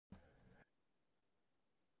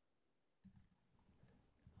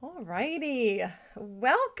All righty.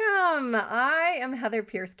 Welcome. I am Heather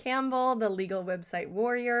Pierce Campbell, the legal website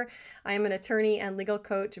warrior. I am an attorney and legal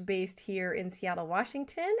coach based here in Seattle,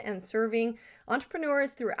 Washington, and serving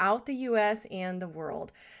entrepreneurs throughout the U.S. and the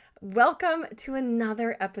world. Welcome to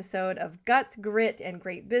another episode of Guts, Grit, and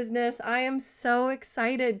Great Business. I am so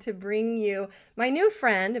excited to bring you my new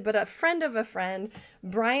friend, but a friend of a friend,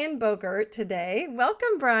 Brian Bogert, today.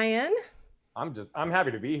 Welcome, Brian. I'm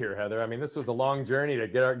happy to be here, Heather. I mean, this was a long journey to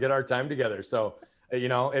get our time together. So,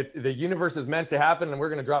 the universe is meant to happen, and we're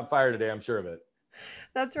going to drop fire today. I'm sure of it.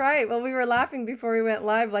 That's right. Well, we were laughing before we went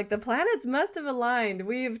live, like the planets must have aligned.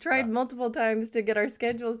 We've tried multiple times to get our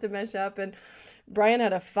schedules to mesh up, and Brian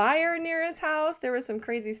had a fire near his house. There was some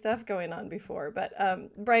crazy stuff going on before, but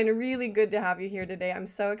Brian, really good to have you here today. I'm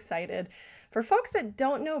so excited. For folks that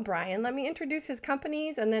don't know Brian, let me introduce his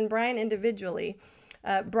companies and then Brian individually.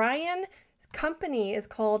 Brian's company is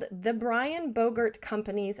called the Brian Bogert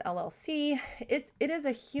Companies LLC. It is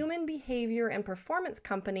a human behavior and performance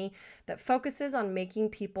company that focuses on making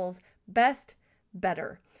people's best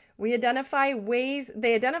better. They identify ways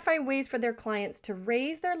for their clients to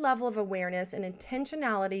raise their level of awareness and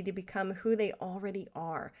intentionality to become who they already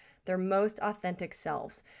are, their most authentic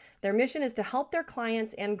selves. Their mission is to help their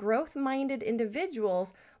clients and growth-minded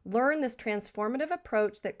individuals learn this transformative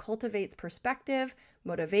approach that cultivates perspective,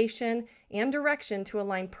 motivation, and direction to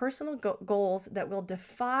align personal goals that will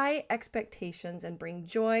defy expectations and bring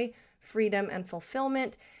joy, freedom, and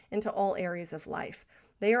fulfillment into all areas of life.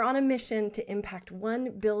 They are on a mission to impact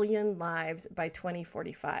 1 billion lives by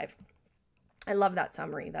 2045. I love that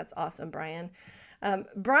summary. That's awesome, Brian.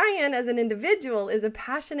 Brian, as an individual, is a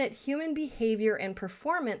passionate human behavior and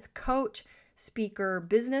performance coach, speaker,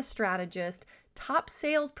 business strategist, top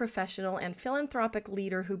sales professional, and philanthropic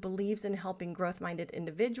leader who believes in helping growth-minded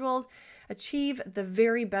individuals achieve the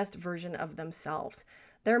very best version of themselves,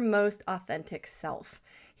 their most authentic self.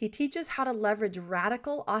 He teaches how to leverage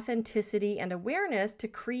radical authenticity and awareness to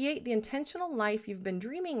create the intentional life you've been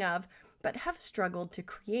dreaming of, but have struggled to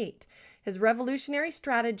create. His revolutionary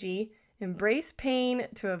strategy, Embrace Pain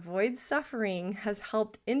to Avoid Suffering, has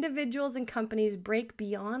helped individuals and companies break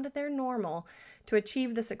beyond their normal to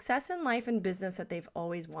achieve the success in life and business that they've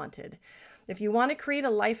always wanted. If you want to create a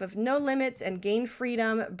life of no limits and gain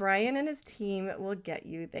freedom, Brian and his team will get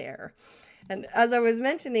you there. And as I was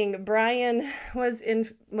mentioning, Brian was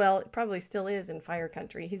probably still is in fire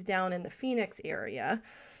country. He's down in the Phoenix area.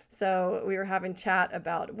 So we were having chat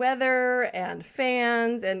about weather and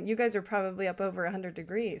fans, and you guys are probably up over 100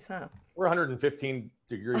 degrees, huh? We're 115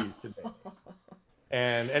 degrees today.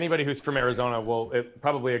 And anybody who's from Arizona will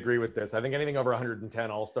probably agree with this. I think anything over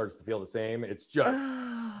 110 all starts to feel the same. It's just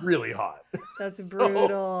really hot. That's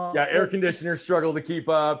brutal. Yeah, air conditioners struggle to keep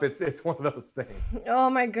up. It's one of those things. Oh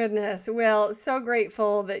my goodness. Well, so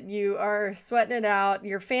grateful that you are sweating it out.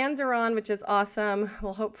 Your fans are on, which is awesome.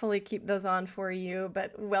 We'll hopefully keep those on for you,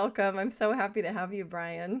 but welcome. I'm so happy to have you,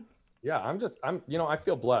 Brian. Yeah, I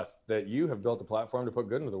feel blessed that you have built a platform to put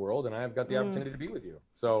good into the world, and I have got the opportunity to be with you.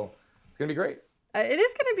 So it's going to be great. It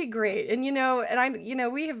is going to be great.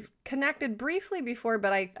 And, we have connected briefly before,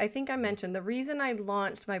 but I think I mentioned the reason I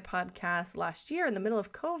launched my podcast last year in the middle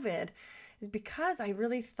of COVID is because I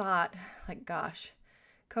really thought, gosh,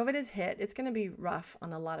 COVID has hit. It's going to be rough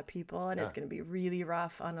on a lot of people, and it's going to be really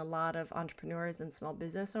rough on a lot of entrepreneurs and small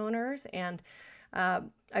business owners. And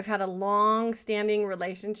I've had a long-standing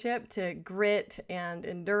relationship to grit and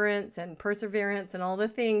endurance and perseverance and all the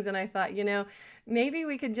things. And I thought, maybe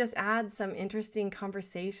we could just add some interesting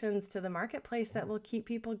conversations to the marketplace that will keep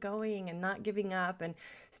people going and not giving up and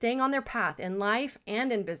staying on their path in life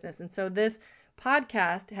and in business. And so this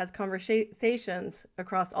podcast has conversations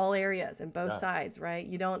across all areas and both sides, right?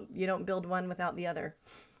 You don't build one without the other.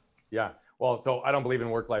 Yeah. Well, so I don't believe in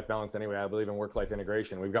work-life balance anyway. I believe in work-life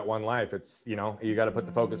integration. We've got one life. It's, you got to put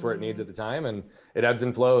the focus where it needs at the time, and it ebbs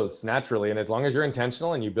and flows naturally. And as long as you're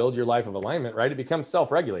intentional and you build your life of alignment, right, it becomes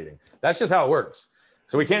self-regulating. That's just how it works.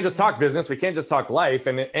 So we can't just talk business. We can't just talk life.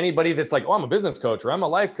 And anybody that's like, oh, I'm a business coach, or I'm a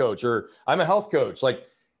life coach, or I'm a health coach,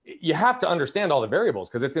 you have to understand all the variables,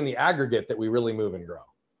 because it's in the aggregate that we really move and grow.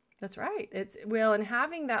 That's right. And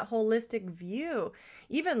having that holistic view,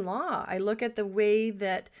 even law, I look at the way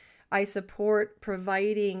that I support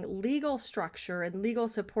providing legal structure and legal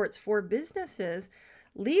supports for businesses.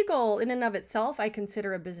 Legal in and of itself, I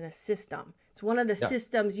consider a business system. It's one of the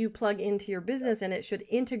systems you plug into your business, and it should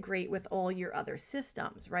integrate with all your other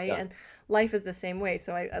systems, right? And life is the same way.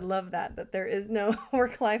 So I love that there is no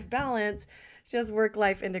work-life balance, it's just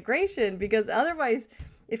work-life integration, because otherwise,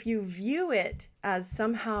 if you view it as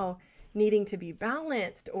somehow needing to be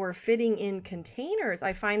balanced or fitting in containers,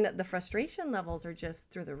 I find that the frustration levels are just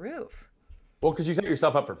through the roof. Well, because you set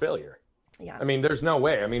yourself up for failure. Yeah. I mean, there's no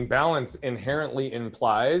way. I mean, balance inherently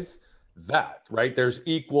implies that, right? There's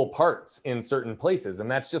equal parts in certain places,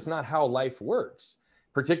 and that's just not how life works.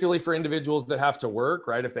 Particularly for individuals that have to work,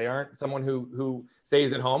 right? If they aren't someone who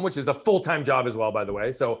stays at home, which is a full-time job as well, by the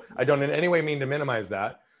way. So I don't in any way mean to minimize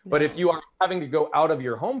that. But if you are having to go out of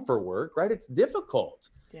your home for work, right, it's difficult.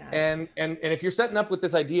 Yes. And if you're setting up with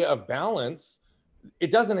this idea of balance,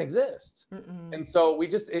 it doesn't exist. And so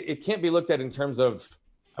it can't be looked at in terms of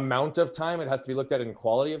amount of time. It has to be looked at in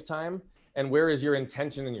quality of time. And where is your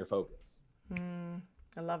intention and your focus?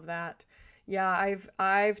 I love that. Yeah,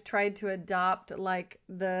 I've tried to adopt like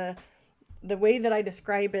the way that I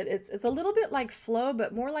describe it. It's a little bit like flow,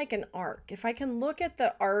 but more like an arc. If I can look at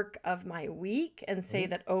the arc of my week and say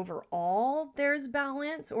that overall there's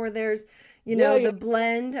balance, or there's, the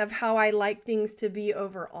blend of how I like things to be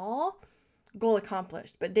overall, goal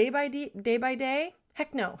accomplished. But day by day,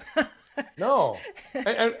 heck no. No,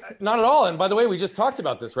 and not at all. And by the way, we just talked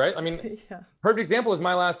about this, right? I mean, perfect example is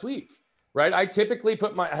my last week. Right. I typically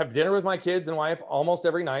have dinner with my kids and wife almost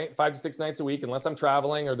every night, 5 to 6 nights a week, unless I'm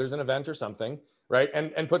traveling or there's an event or something. Right.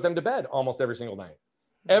 And put them to bed almost every single night.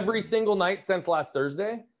 Every single night since last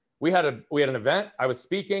Thursday, we had an event. I was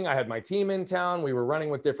speaking. I had my team in town. We were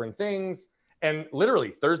running with different things. And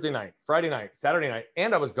literally Thursday night, Friday night, Saturday night,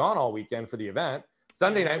 and I was gone all weekend for the event.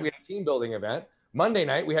 Sunday night, we had a team building event. Monday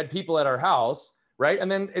night, we had people at our house. Right. And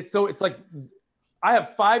then it's like I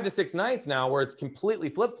have 5 to 6 nights now where it's completely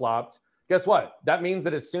flip-flopped. Guess what? That means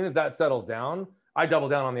that as soon as that settles down, I double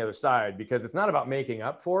down on the other side, because it's not about making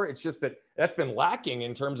up for it. It's just that's been lacking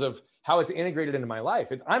in terms of how it's integrated into my life.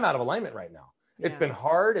 I'm out of alignment right now. It's been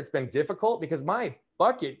hard. It's been difficult because my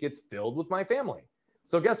bucket gets filled with my family.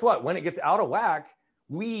 So guess what? When it gets out of whack,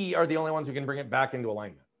 we are the only ones who can bring it back into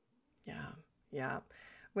alignment. Yeah.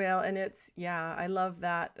 Well, and I love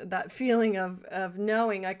that feeling of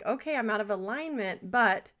knowing like, okay, I'm out of alignment,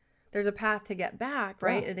 but there's a path to get back,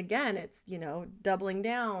 right? And again, it's, doubling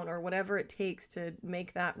down or whatever it takes to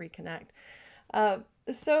make that reconnect.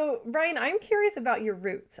 So Brian, I'm curious about your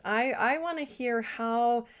roots. I want to hear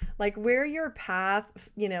how, like, where your path,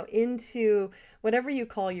 into whatever you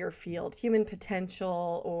call your field, human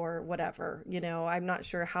potential or whatever, I'm not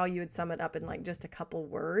sure how you would sum it up in like just a couple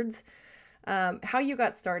words, how you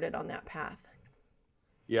got started on that path.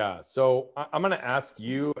 Yeah. So I'm going to ask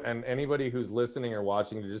you and anybody who's listening or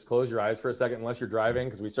watching to just close your eyes for a second, unless you're driving,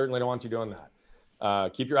 because we certainly don't want you doing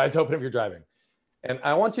that. Keep your eyes open if you're driving. And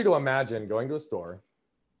I want you to imagine going to a store,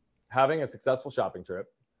 having a successful shopping trip,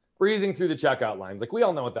 breezing through the checkout lines. Like, we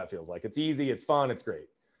all know what that feels like. It's easy. It's fun. It's great.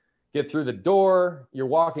 Get through the door. You're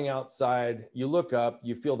walking outside. You look up.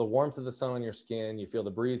 You feel the warmth of the sun on your skin. You feel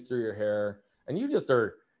the breeze through your hair. And you just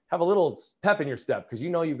have a little pep in your step because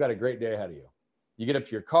you've got a great day ahead of you. You get up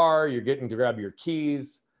to your car, you're getting to grab your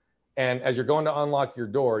keys. And as you're going to unlock your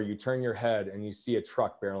door, you turn your head and you see a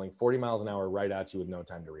truck barreling 40 miles an hour right at you with no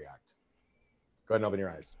time to react. Go ahead and open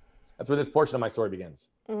your eyes. That's where this portion of my story begins.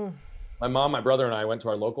 My mom, my brother, and I went to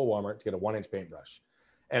our local Walmart to get a 1-inch paintbrush.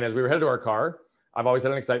 And as we were headed to our car, I've always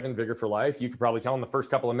had an excitement and vigor for life. You could probably tell in the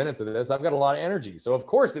first couple of minutes of this, I've got a lot of energy. So of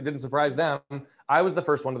course it didn't surprise them. I was the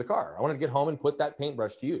first one to the car. I wanted to get home and put that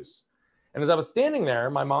paintbrush to use. And as I was standing there,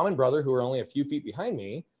 my mom and brother, who were only a few feet behind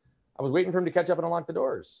me, I was waiting for him to catch up and unlock the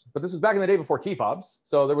doors. But this was back in the day before key fobs.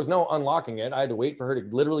 So there was no unlocking it. I had to wait for her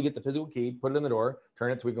to literally get the physical key, put it in the door,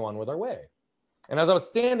 turn it so we go on with our way. And as I was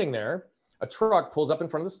standing there, a truck pulls up in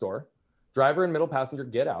front of the store. Driver and middle passenger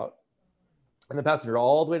get out. And the passenger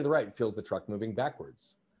all the way to the right feels the truck moving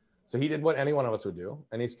backwards. So he did what any one of us would do.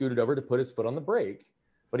 And he scooted over to put his foot on the brake,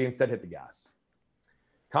 but he instead hit the gas.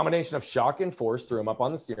 Combination of shock and force threw him up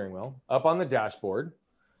on the steering wheel, up on the dashboard.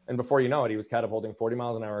 And before you know it, he was catapulting 40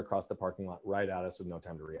 miles an hour across the parking lot right at us with no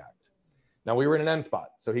time to react. Now we were in an end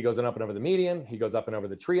spot. So he goes up and over the median. He goes up and over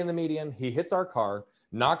the tree in the median. He hits our car,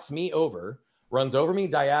 knocks me over, runs over me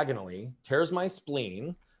diagonally, tears my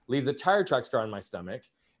spleen, leaves a tire track scar on my stomach,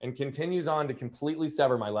 and continues on to completely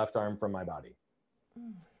sever my left arm from my body.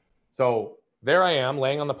 So there I am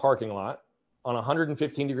laying on the parking lot on a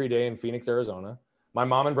 115-degree day in Phoenix, Arizona. My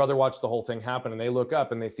mom and brother watch the whole thing happen, and they look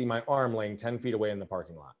up and they see my arm laying 10 feet away in the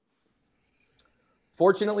parking lot.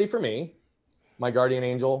 Fortunately for me, my guardian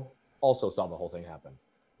angel also saw the whole thing happen.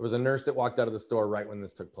 There was a nurse that walked out of the store right when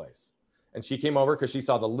this took place. And she came over because she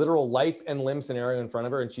saw the literal life and limb scenario in front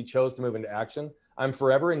of her, and she chose to move into action. I'm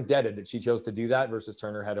forever indebted that she chose to do that versus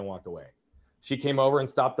turn her head and walk away. She came over and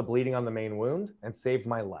stopped the bleeding on the main wound and saved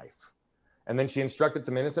my life. And then she instructed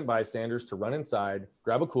some innocent bystanders to run inside,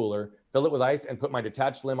 grab a cooler, fill it with ice, and put my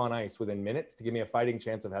detached limb on ice within minutes to give me a fighting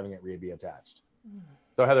chance of having it reattached.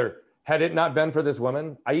 So Heather, had it not been for this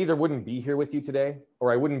woman, I either wouldn't be here with you today,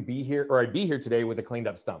 or I wouldn't be here, or I'd be here today with a cleaned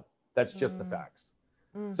up stump. That's just the facts.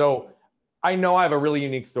 So I know I have a really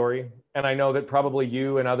unique story, and I know that probably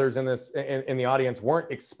you and others in the audience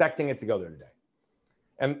weren't expecting it to go there today.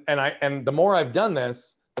 And the more I've done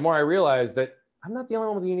this, the more I realize that I'm not the only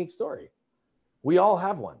one with a unique story. We all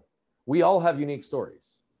have one. We all have unique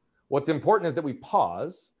stories. What's important is that we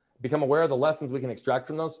pause, become aware of the lessons we can extract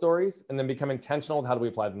from those stories, and then become intentional with how do we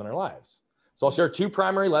apply them in our lives. So I'll share two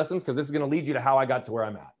primary lessons because this is going to lead you to how I got to where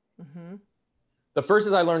I'm at. The first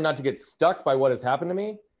is I learned not to get stuck by what has happened to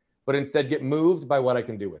me, but instead get moved by what I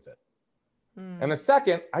can do with it. And the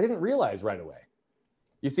second, I didn't realize right away.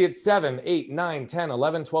 You see, at 7, 8, 9, 10,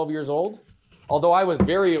 11, 12 years old, although I was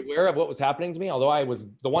very aware of what was happening to me, although I was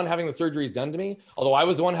the one having the surgeries done to me, although I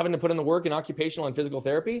was the one having to put in the work in occupational and physical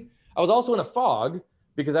therapy, I was also in a fog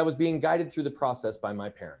because I was being guided through the process by my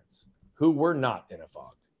parents, who were not in a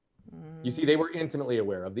fog. You see, they were intimately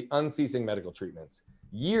aware of the unceasing medical treatments,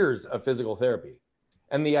 years of physical therapy,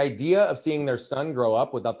 and the idea of seeing their son grow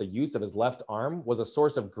up without the use of his left arm was a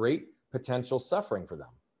source of great potential suffering for them.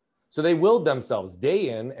 So they willed themselves day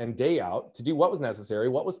in and day out to do what was necessary,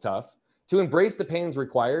 what was tough, to embrace the pains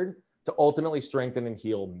required to ultimately strengthen and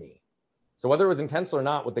heal me. So whether it was intentional or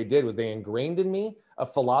not, what they did was they ingrained in me a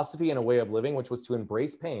philosophy and a way of living, which was to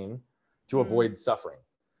embrace pain, to avoid suffering.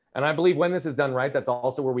 And I believe when this is done right, that's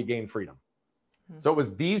also where we gain freedom. So it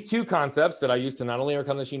was these two concepts that I used to not only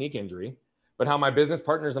overcome this unique injury, but how my business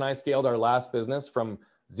partners and I scaled our last business from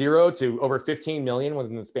 0 to over 15 million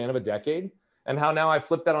within the span of a decade. And how now I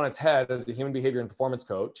flipped that on its head as a human behavior and performance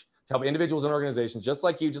coach to help individuals and organizations just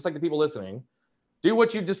like you, just like the people listening, do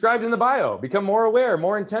what you described in the bio, become more aware,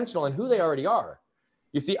 more intentional in who they already are.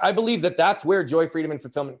 You see, I believe that that's where joy, freedom, and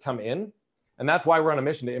fulfillment come in. And that's why we're on a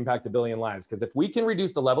mission to impact 1 billion lives. Because if we can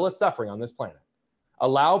reduce the level of suffering on this planet,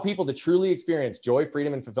 allow people to truly experience joy,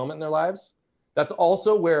 freedom, and fulfillment in their lives, that's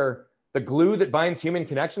also where the glue that binds human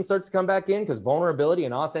connection starts to come back in, because vulnerability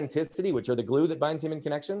and authenticity, which are the glue that binds human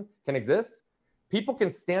connection, can exist. People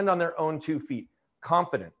can stand on their own 2 feet,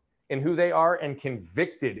 confident in who they are and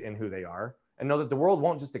convicted in who they are, and know that the world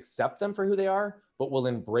won't just accept them for who they are, but will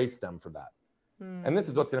embrace them for that. And this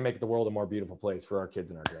is what's going to make the world a more beautiful place for our kids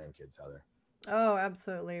and our grandkids, Heather. Oh,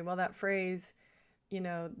 absolutely. Well, that phrase,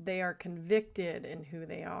 they are convicted in who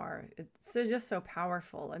they are. It's just so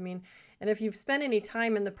powerful. I mean, and if you've spent any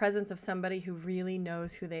time in the presence of somebody who really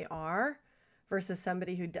knows who they are versus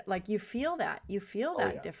somebody who, you feel that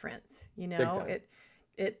difference,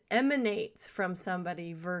 it emanates from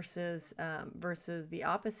somebody versus the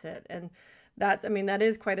opposite. And that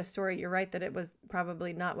is quite a story. You're right that it was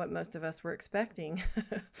probably not what most of us were expecting.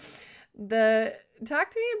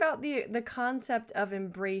 Talk to me about the concept of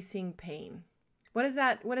embracing pain. What does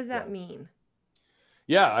that mean?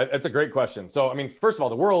 Yeah, that's a great question. So, I mean, first of all,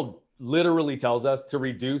 the world literally tells us to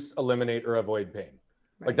reduce, eliminate, or avoid pain.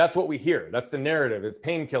 Right. Like that's what we hear. That's the narrative. It's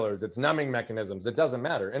painkillers, it's numbing mechanisms. It doesn't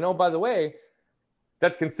matter. And oh, by the way,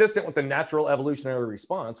 that's consistent with the natural evolutionary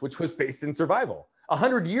response, which was based in survival.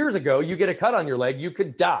 100 years ago, you get a cut on your leg, you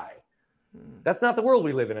could die. That's not the world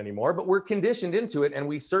we live in anymore, but we're conditioned into it, and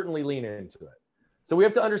we certainly lean into it. So we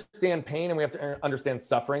have to understand pain, and we have to understand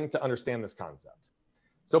suffering to understand this concept.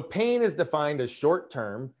 So pain is defined as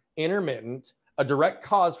short-term, intermittent, a direct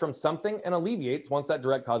cause from something, and alleviates once that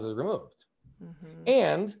direct cause is removed.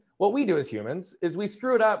 And what we do as humans is we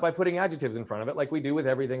screw it up by putting adjectives in front of it like we do with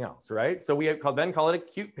everything else, right? So we then call it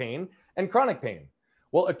acute pain and chronic pain.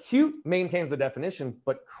 Well, acute maintains the definition,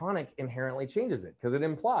 but chronic inherently changes it because it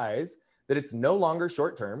implies that it's no longer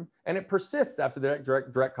short-term and it persists after the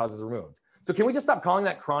direct cause is removed. So can we just stop calling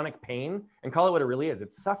that chronic pain and call it what it really is?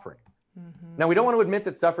 It's suffering. Now, we don't want to admit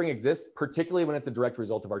that suffering exists, particularly when it's a direct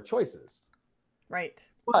result of our choices. Right.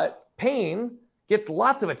 But pain gets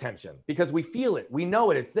lots of attention because we feel it. We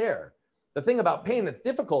know it. It's there. The thing about pain that's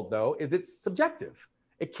difficult, though, is it's subjective.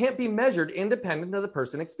 It can't be measured independent of the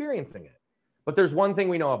person experiencing it. But there's one thing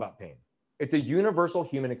we know about pain. It's a universal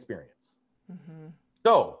human experience.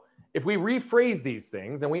 So if we rephrase these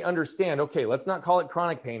things and we understand, okay, let's not call it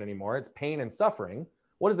chronic pain anymore. It's pain and suffering.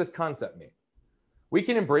 What does this concept mean? We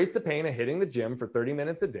can embrace the pain of hitting the gym for 30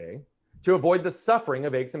 minutes a day to avoid the suffering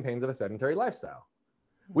of aches and pains of a sedentary lifestyle.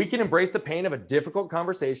 We can embrace the pain of a difficult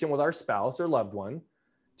conversation with our spouse or loved one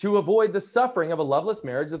to avoid the suffering of a loveless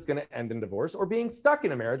marriage that's going to end in divorce or being stuck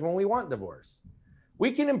in a marriage when we want divorce.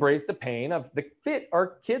 we can embrace the pain of the fit our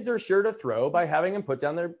kids are sure to throw by having them put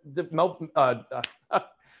down their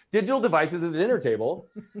digital devices at the dinner table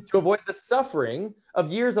to avoid the suffering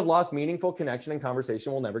of years of lost meaningful connection and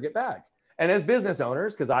conversation we'll never get back. And as business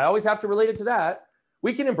owners, because I always have to relate it to that,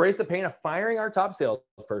 we can embrace the pain of firing our top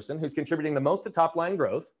salesperson who's contributing the most to top line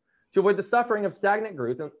growth to avoid the suffering of stagnant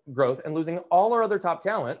growth and losing all our other top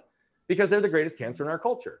talent because they're the greatest cancer in our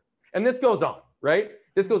culture. And this goes on, right?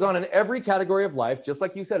 This goes on in every category of life, just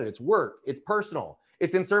like you said it. It's work, it's personal,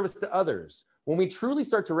 it's in service to others. When we truly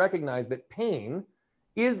start to recognize that pain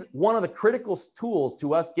is one of the critical tools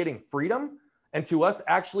to us getting freedom and to us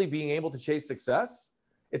actually being able to chase success,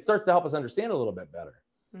 it starts to help us understand a little bit better.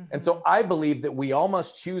 Mm-hmm. And so I believe that we all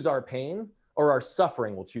must choose our pain or our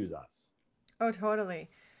suffering will choose us. Oh, totally.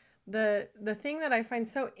 The thing that I find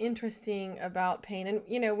so interesting about pain,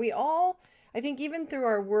 and we all, I think even through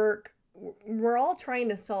our work, we're all trying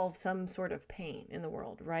to solve some sort of pain in the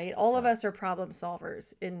world, right? All of us are problem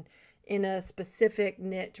solvers in a specific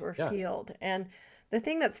niche or field. And the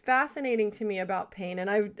thing that's fascinating to me about pain, and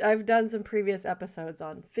I've done some previous episodes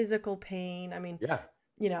on physical pain. I mean,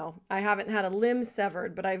 I haven't had a limb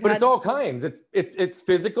severed, but it's all kinds. It's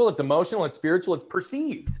physical, it's emotional, it's spiritual, it's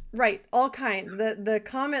perceived. Right, all kinds. The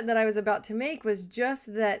comment that I was about to make was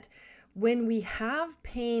just that when we have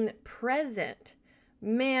pain present,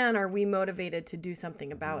 man, are we motivated to do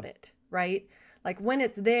something about it, right? Like when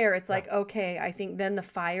it's there, it's like, okay, I think then the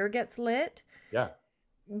fire gets lit. Yeah.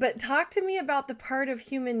 But talk to me about the part of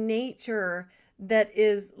human nature that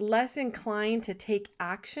is less inclined to take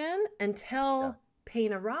action until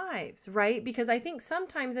pain arrives, right? Because I think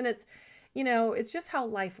sometimes, and it's just how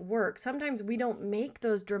life works. Sometimes we don't make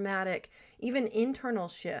those dramatic, even internal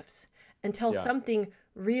shifts until something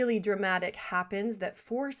really dramatic happens that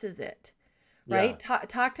forces it, right?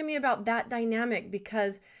 Talk to me about that dynamic,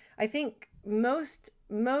 because I think most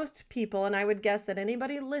people, and I would guess that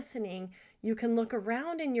anybody listening, you can look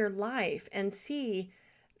around in your life and see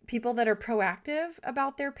people that are proactive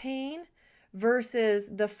about their pain versus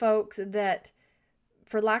the folks that,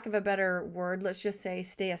 for lack of a better word, let's just say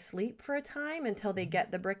stay asleep for a time until they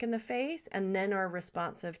get the brick in the face and then are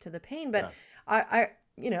responsive to the pain. But I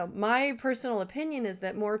my personal opinion is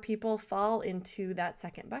that more people fall into that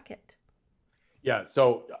second bucket. Yeah,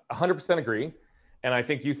 so 100% agree. And I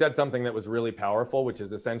think you said something that was really powerful, which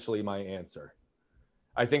is essentially my answer.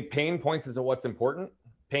 I think pain points us at what's important.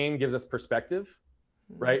 Pain gives us perspective,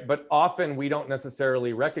 right? But often we don't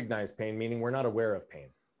necessarily recognize pain, meaning we're not aware of pain,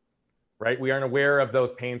 right? We aren't aware of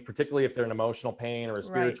those pains, particularly if they're an emotional pain or a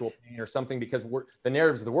spiritual pain or something, because the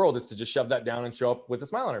narratives of the world is to just shove that down and show up with a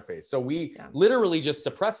smile on our face. So we literally just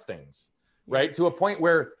suppress things, right? To a point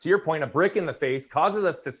where, to your point, a brick in the face causes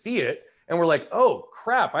us to see it. And we're like, oh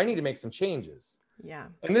crap, I need to make some changes. Yeah.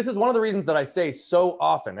 And this is one of the reasons that I say so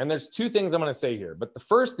often, and there's two things I'm going to say here, but the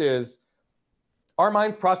first is our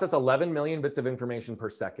minds process 11 million bits of information per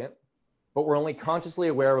second, but we're only consciously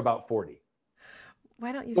aware of about 40.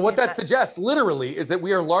 Why don't you So what that suggests literally is that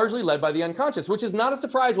we are largely led by the unconscious, which is not a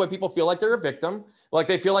surprise why people feel like they're a victim, like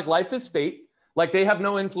they feel like life is fate, like they have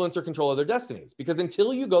no influence or control of their destinies. Because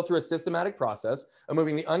until you go through a systematic process of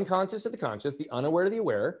moving the unconscious to the conscious, the unaware to the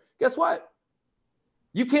aware, guess what?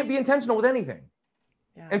 You can't be intentional with anything.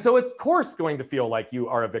 Yeah. And so it's of course going to feel like you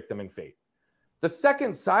are a victim in fate. The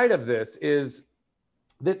second side of this is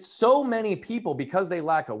that so many people, because they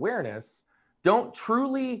lack awareness, don't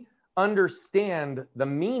truly understand the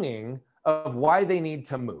meaning of why they need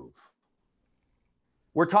to move.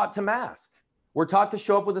 We're taught to mask. We're taught to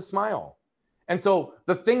show up with a smile. And so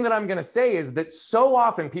the thing that I'm going to say is that so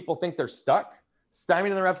often people think they're stuck,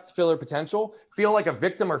 stymied in their efforts to fulfill their potential, feel like a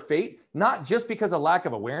victim or fate, not just because of lack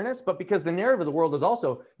of awareness, but because the narrative of the world is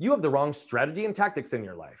also, you have the wrong strategy and tactics in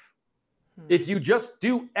your life. If you just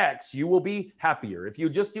do X, you will be happier. If you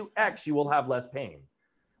just do X, you will have less pain.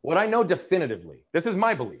 What I know definitively, this is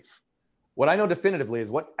my belief. What I know definitively is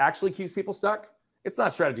what actually keeps people stuck. It's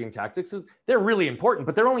not strategy and tactics. They're really important,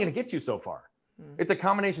 but they're only going to get you so far. It's a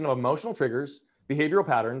combination of emotional triggers, behavioral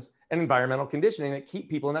patterns, and environmental conditioning that keep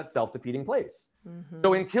people in that self-defeating place.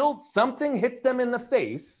 So until something hits them in the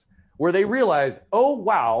face where they realize, oh,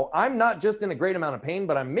 wow, I'm not just in a great amount of pain,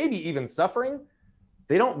 but I'm maybe even suffering,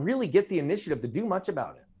 they don't really get the initiative to do much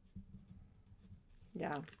about it.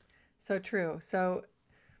 Yeah, so true. So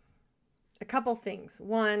a couple things.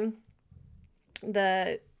 One,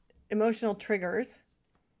 the emotional triggers.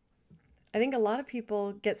 I think a lot of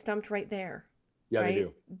people get stumped right there. Yeah,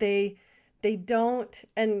 right? They do. They don't,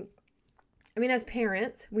 and I mean, as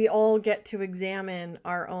parents, we all get to examine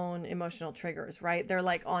our own emotional triggers, right? They're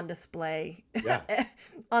like on display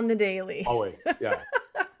on the daily. Always, yeah.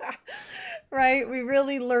 right? We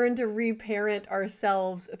really learn to reparent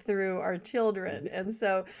ourselves through our children. Mhm. And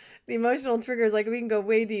so the emotional triggers, like we can go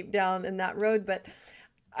way deep down in that road, but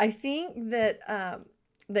I think that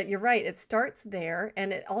that you're right. It starts there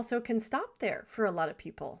and it also can stop there for a lot of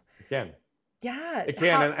people. It can. Yeah. It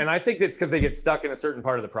can. How, And I think it's because they get stuck in a certain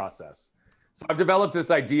part of the process. So I've developed this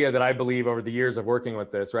idea that I believe over the years of working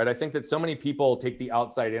with this, right? I think that so many people take the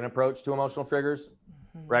outside in approach to emotional triggers,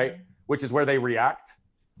 right? Which is where they react.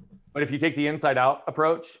 But if you take the inside out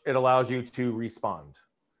approach, it allows you to respond.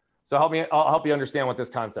 So I'll help you understand what this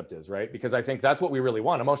concept is, right? Because I think that's what we really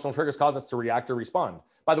want. Emotional triggers cause us to react or respond.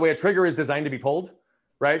 By the way, a trigger is designed to be pulled,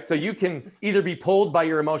 right? So you can either be pulled by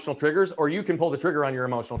your emotional triggers or you can pull the trigger on your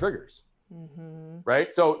emotional triggers,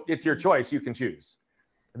 right? So it's your choice. You can choose.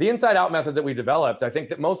 The inside out method that we developed, I think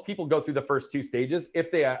that most people go through the first two stages if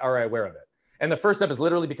they are aware of it. And the first step is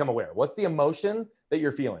literally become aware. What's the emotion that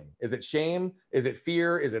you're feeling? Is it shame? Is it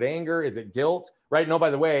fear? Is it anger? Is it guilt? Right? No,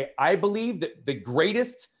 by the way, I believe that the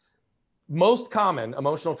greatest, most common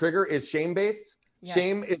emotional trigger is shame-based. Yes.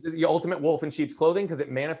 Shame is the ultimate wolf in sheep's clothing because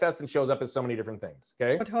it manifests and shows up as so many different things.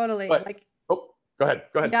 Okay. Oh, totally. But, go ahead.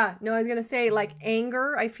 Yeah. No, I was going to say like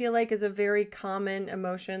anger, I feel like is a very common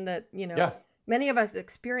emotion that, many of us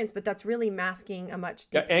experience, but that's really masking a much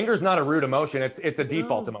deeper. Yeah, anger is not a root emotion. It's a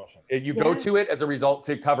default emotion. You go to it as a result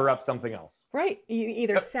to cover up something else. Right.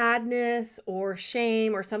 Either sadness or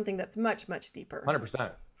shame or something that's much, much deeper.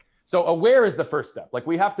 100%. So aware is the first step. Like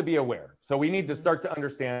we have to be aware. So we need to start to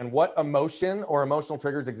understand what emotion or emotional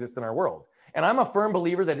triggers exist in our world. And I'm a firm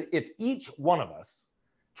believer that if each one of us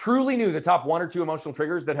truly knew the top one or two emotional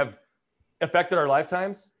triggers that have affected our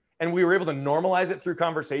lifetimes, and we were able to normalize it through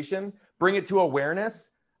conversation, bring it to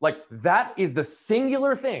awareness, like that is the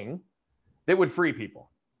singular thing that would free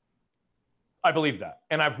people. I believe that.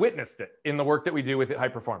 And I've witnessed it in the work that we do with high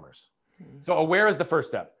performers. So aware is the first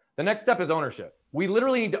step. The next step is ownership. We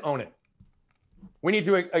literally need to own it. We need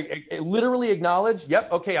to literally acknowledge,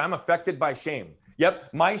 yep, okay, I'm affected by shame.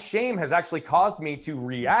 Yep, my shame has actually caused me to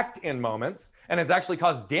react in moments and has actually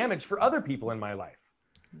caused damage for other people in my life.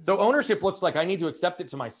 So ownership looks like I need to accept it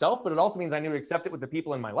to myself, but it also means I need to accept it with the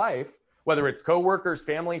people in my life, whether it's coworkers,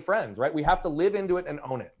 family, friends, right? We have to live into it and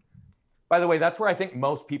own it. By the way, that's where I think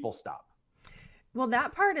most people stop. Well,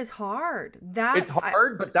 that part is hard. It's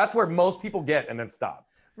hard, but that's where most people get and then stop.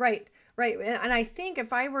 Right. And I think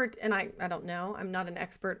if I were, and I don't know, I'm not an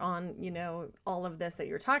expert on, all of this that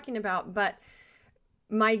you're talking about, but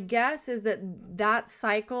my guess is that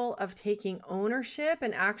cycle of taking ownership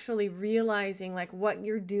and actually realizing like what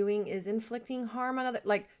you're doing is inflicting harm on other,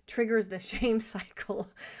 like triggers the shame cycle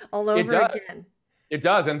all over again. It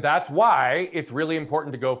does. And that's why it's really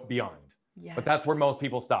important to go beyond. Yes. But that's where most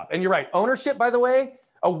people stop. And you're right. Ownership, by the way,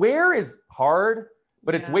 aware is hard,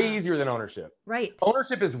 but it's way easier than ownership. Right.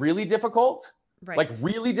 Ownership is really difficult, right. Like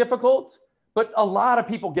really difficult, but a lot of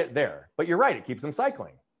people get there. But you're right. It keeps them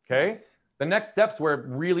cycling. Okay. Yes. The next step's where it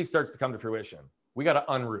really starts to come to fruition. We got to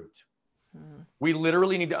unroot. We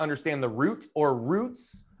literally need to understand the root or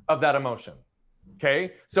roots of that emotion.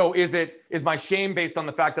 Okay. So is my shame based on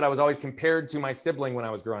the fact that I was always compared to my sibling when I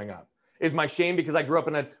was growing up? Is my shame because I grew up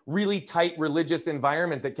in a really tight religious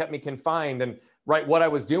environment that kept me confined and what I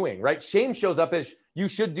was doing, right? Shame shows up as you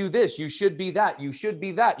should do this, you should be that, you should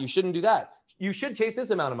be that, you shouldn't do that. You should chase this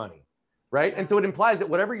amount of money, right? And so it implies that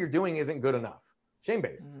whatever you're doing isn't good enough,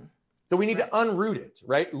 shame-based. So we need to unroot it,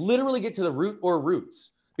 right? Literally get to the root or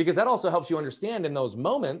roots, because that also helps you understand in those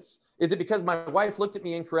moments, is it because my wife looked at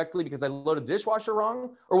me incorrectly because I loaded the dishwasher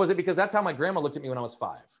wrong? Or was it because that's how my grandma looked at me when I was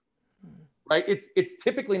 5? Right? It's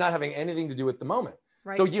typically not having anything to do with the moment.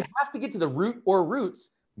 Right. So you have to get to the root or roots.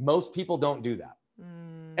 Most people don't do that.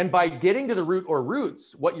 And by getting to the root or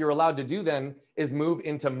roots, what you're allowed to do then is move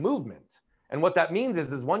into movement. And what that means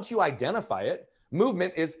is once you identify it,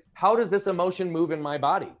 movement is how does this emotion move in my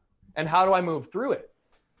body? And how do I move through it?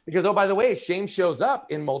 Because, oh, by the way, shame shows up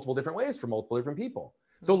in multiple different ways for multiple different people.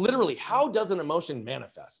 So literally, how does an emotion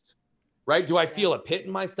manifest? Right? Do I feel a pit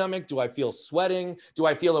in my stomach? Do I feel sweating? Do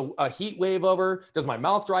I feel a heat wave over? Does my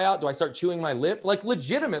mouth dry out? Do I start chewing my lip? Like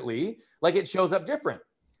legitimately, like it shows up different.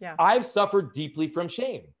 Yeah. I've suffered deeply from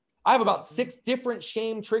shame. I have about 6 different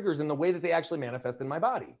shame triggers in the way that they actually manifest in my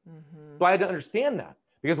body. So I had to understand that,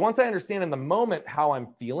 because once I understand in the moment how I'm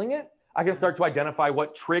feeling it, I can start to identify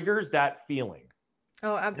what triggers that feeling.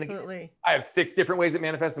 Oh, absolutely. Again, I have 6 different ways it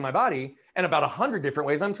manifests in my body and about 100 different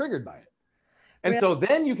ways I'm triggered by it. And so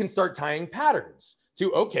then you can start tying patterns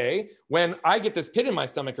to, okay, when I get this pit in my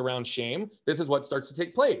stomach around shame, this is what starts to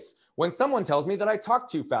take place. When someone tells me that I talk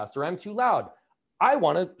too fast or I'm too loud, I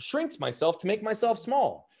want to shrink myself to make myself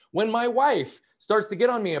small. When my wife starts to get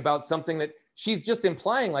on me about something that she's just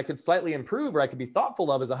implying I could slightly improve or I could be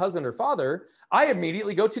thoughtful of as a husband or father, I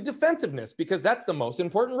immediately go to defensiveness because that's the most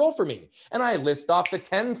important role for me. And I list off the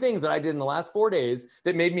 10 things that I did in the last 4 days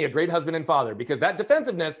that made me a great husband and father, because that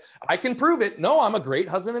defensiveness, I can prove it. No, I'm a great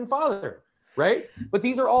husband and father, right? But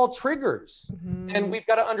these are all triggers. And we've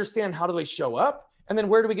got to understand, how do they show up? And then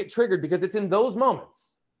where do we get triggered? Because it's in those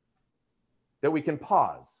moments that we can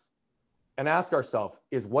pause and ask ourselves,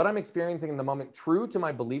 is what I'm experiencing in the moment true to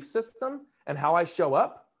my belief system and how I show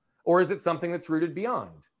up? Or is it something that's rooted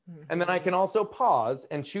beyond? And then I can also pause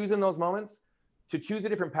and choose in those moments to choose a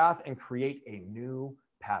different path and create a new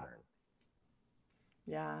pattern.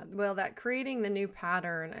 Yeah. Well, that creating the new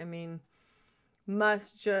pattern, I mean,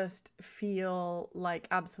 must just feel like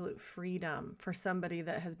absolute freedom for somebody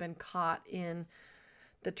that has been caught in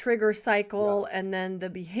the trigger cycle and then the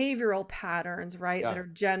behavioral patterns, right? That are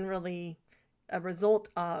generally a result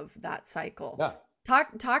of that cycle.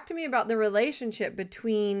 Talk to me about the relationship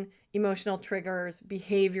between emotional triggers,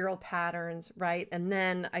 behavioral patterns, right? And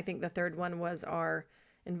then I think the third one was our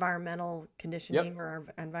environmental conditioning or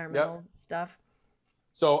our environmental stuff.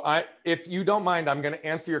 So if you don't mind, I'm going to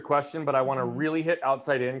answer your question, but I want to really hit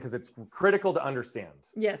outside in because it's critical to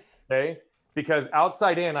understand. Yes. Okay. Because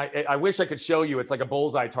outside in, I wish I could show you, it's like a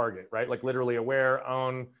bullseye target, right? Like literally aware,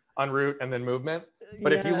 own, unroot, and then movement.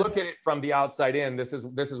 But if you look at it from the outside in, this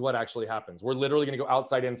is what actually happens. We're literally going to go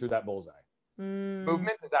outside in through that bullseye.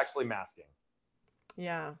 Movement is actually masking.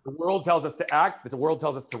 Yeah. The world tells us to act. The world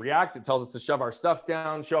tells us to react. It tells us to shove our stuff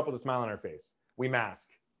down, show up with a smile on our face. We mask.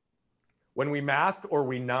 When we mask or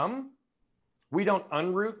we numb, we don't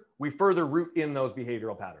unroot. We further root in those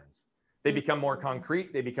behavioral patterns. They become more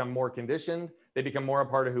concrete. They become more conditioned. They become more a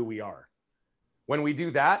part of who we are. When we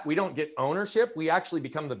do that, we don't get ownership. We actually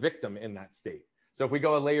become the victim in that state. So if we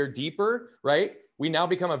go a layer deeper, right, we now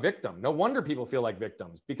become a victim. No wonder people feel like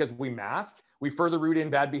victims, because we mask, we further root in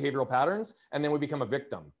bad behavioral patterns, and then we become a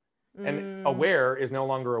victim. And aware is no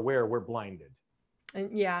longer aware. We're blinded.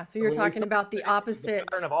 And so you're talking about the opposite.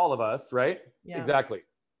 The pattern of all of us, right? Yeah. Exactly.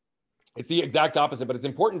 It's the exact opposite, but it's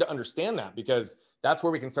important to understand that, because that's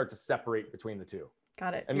where we can start to separate between the two.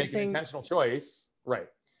 Got it. And make an intentional choice. Right.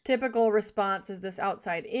 Typical response is this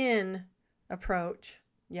outside in approach.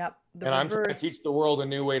 Yep. And I'm trying to teach the world a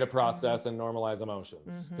new way to process and normalize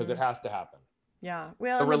emotions, because it has to happen. Yeah.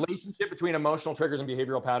 Well, the relationship between emotional triggers and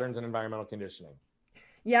behavioral patterns and environmental conditioning.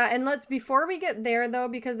 Yeah. And before we get there though,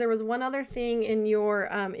 because there was one other thing in your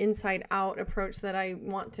inside out approach that I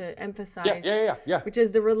want to emphasize. Yeah. Which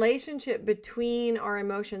is the relationship between our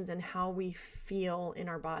emotions and how we feel in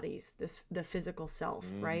our bodies, the physical self,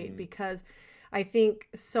 right? Because I think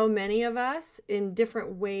so many of us in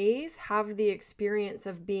different ways have the experience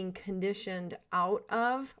of being conditioned out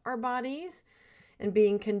of our bodies and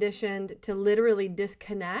being conditioned to literally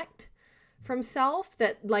disconnect from self,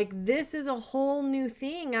 that like this is a whole new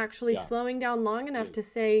thing, actually slowing down long enough to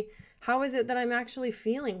say, how is it that I'm actually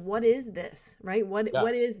feeling? What is this, right?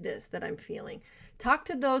 What is this that I'm feeling? Talk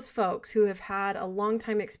to those folks who have had a long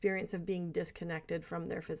time experience of being disconnected from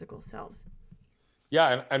their physical selves.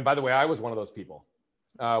 Yeah. And by the way, I was one of those people.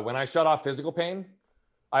 When I shut off physical pain,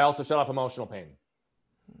 I also shut off emotional pain.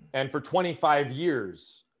 And for 25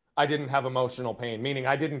 years, I didn't have emotional pain, meaning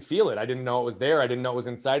I didn't feel it. I didn't know it was there. I didn't know it was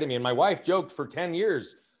inside of me. And my wife joked for 10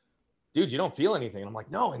 years, dude, you don't feel anything. And I'm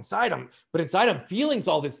like, no, inside I'm feeling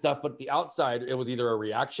all this stuff. But the outside, it was either a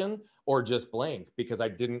reaction or just blank, because I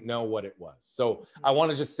didn't know what it was. So I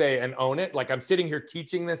want to just say and own it. Like, I'm sitting here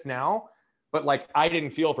teaching this now, but like I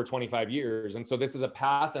didn't feel for 25 years. And so this is a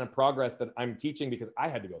path and a progress that I'm teaching because I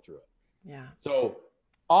had to go through it. Yeah. So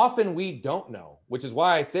often we don't know, which is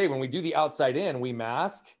why I say when we do the outside in, we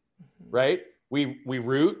mask, right? We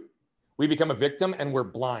root, we become a victim, and we're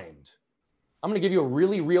blind. I'm going to give you a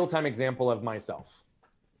really real-time example of myself.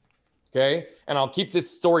 Okay. And I'll keep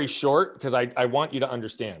this story short because I want you to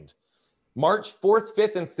understand. March 4th,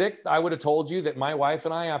 5th, and 6th, I would have told you that my wife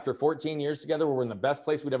and I, after 14 years together, we were in the best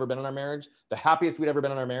place we'd ever been in our marriage, the happiest we'd ever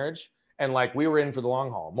been in our marriage. And like, we were in for the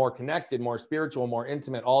long haul, more connected, more spiritual, more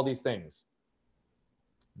intimate, all these things.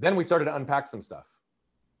 Then we started to unpack some stuff.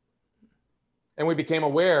 And we became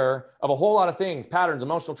aware of a whole lot of things, patterns,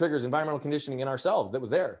 emotional triggers, environmental conditioning in ourselves that was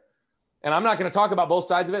there. And I'm not going to talk about both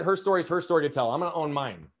sides of it. Her story is her story to tell. I'm going to own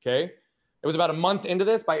mine. Okay. It was about a month into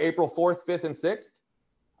this, by April 4th, 5th, and 6th.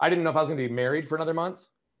 I didn't know if I was going to be married for another month.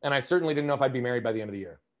 And I certainly didn't know if I'd be married by the end of the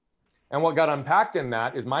year. And what got unpacked in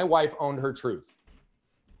that is my wife owned her truth.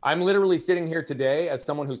 I'm literally sitting here today as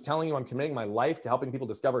someone who's telling you I'm committing my life to helping people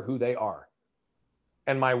discover who they are.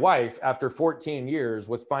 And my wife, after 14 years,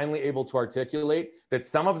 was finally able to articulate that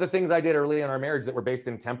some of the things I did early in our marriage that were based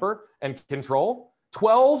in temper and control,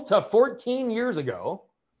 12 to 14 years ago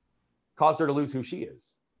caused her to lose who she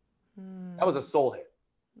is. That was a soul hit.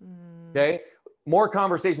 Okay. More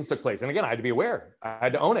conversations took place. And again, I had to be aware. I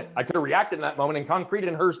had to own it. I could have reacted in that moment and concreted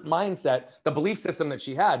in her mindset the belief system that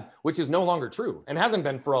she had, which is no longer true and hasn't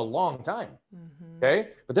been for a long time. Okay.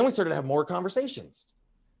 But then we started to have more conversations.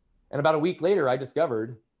 And about a week later, I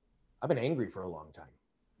discovered I've been angry for a long time.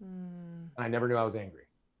 And I never knew I was angry.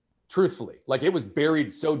 Truthfully, like it was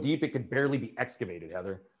buried so deep, it could barely be excavated,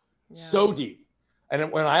 Heather. Yeah. So deep.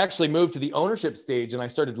 And when I actually moved to the ownership stage and I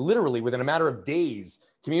started literally within a matter of days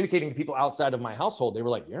communicating to people outside of my household, they were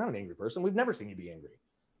like, you're not an angry person. We've never seen you be angry,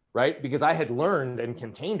 right? Because I had learned and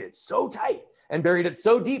contained it so tight and buried it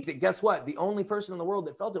so deep that guess what? The only person in the world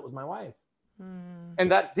that felt it was my wife. And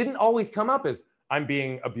that didn't always come up as I'm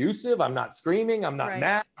being abusive. I'm not screaming. I'm not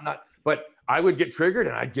mad. But I would get triggered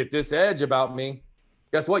and I'd get this edge about me.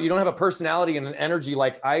 Guess what? You don't have a personality and an energy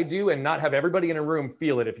like I do and not have everybody in a room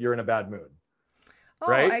feel it if you're in a bad mood.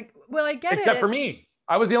 Right? I get it. Except for me.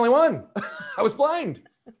 I was the only one. I was blind.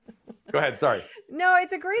 Go ahead. Sorry. No,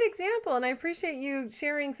 it's a great example. And I appreciate you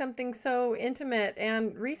sharing something so intimate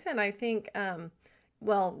and recent. I think,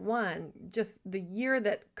 one, just the year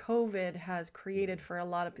that COVID has created for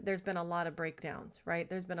there's been a lot of breakdowns, right?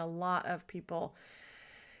 There's been a lot of people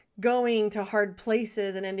going to hard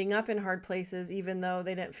places and ending up in hard places, even though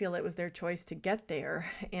they didn't feel it was their choice to get there.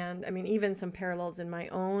 And I mean, even some parallels in my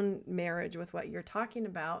own marriage with what you're talking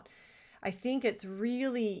about. I think it's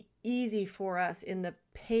really easy for us in the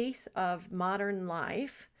pace of modern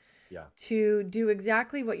life to do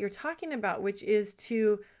exactly what you're talking about, which is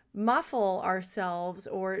to muffle ourselves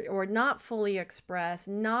or not fully express,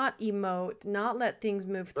 not emote, not let things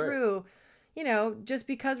move through. You know, just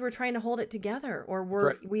because we're trying to hold it together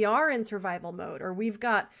or we are in survival mode or we've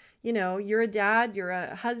got, you know, you're a dad, you're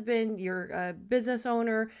a husband, you're a business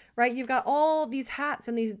owner, right? You've got all these hats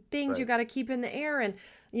and these things you got to keep in the air. And,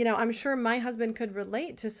 you know, I'm sure my husband could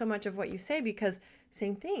relate to so much of what you say because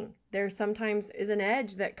same thing. There sometimes is an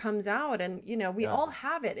edge that comes out and, you know, we all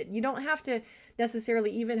have it. You don't have to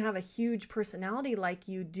necessarily even have a huge personality like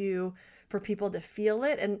you do for people to feel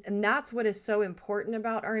it. And that's what is so important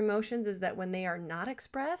about our emotions is that when they are not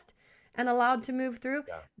expressed and allowed to move through,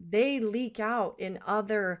 they leak out in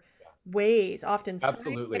other ways, often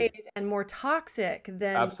sideways and more toxic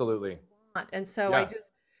than we want. And so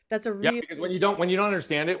that's a real because when you don't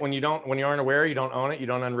understand it, when you aren't aware, you don't own it, you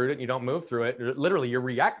don't unroot it, you don't move through it. Literally, you're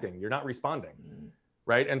reacting. You're not responding,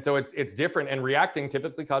 right? And so it's different. And reacting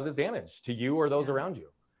typically causes damage to you or those around you.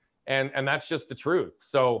 And that's just the truth.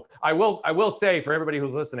 So I will say for everybody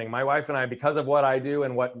who's listening, my wife and I, because of what I do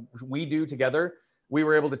and what we do together, we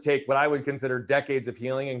were able to take what I would consider decades of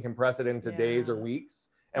healing and compress it into days or weeks.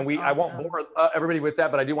 And I won't bore everybody with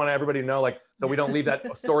that, but I do want everybody to know, like, so we don't leave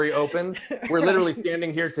that story open. We're literally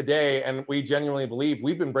standing here today and we genuinely believe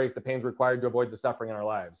we've embraced the pains required to avoid the suffering in our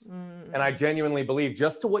lives. And I genuinely believe,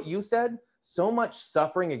 just to what you said, so much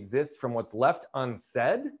suffering exists from what's left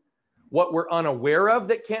unsaid, what we're unaware of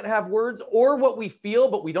that can't have words, or what we feel,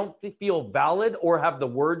 but we don't feel valid or have the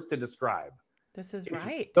words to describe. This is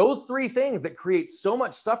right. Those three things that create so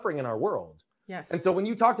much suffering in our world. Yes. And so when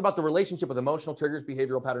you talked about the relationship with emotional triggers,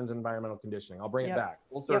 behavioral patterns, and environmental conditioning, I'll bring it back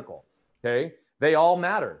full circle. Okay. They all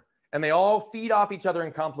matter and they all feed off each other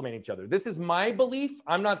and complement each other. This is my belief.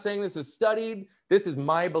 I'm not saying this is studied. This is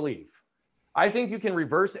my belief. I think you can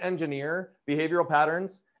reverse engineer behavioral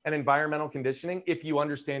patterns and environmental conditioning if you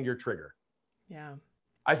understand your trigger. Yeah.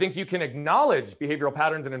 I think you can acknowledge behavioral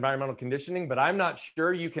patterns and environmental conditioning, but I'm not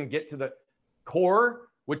sure you can get to the core,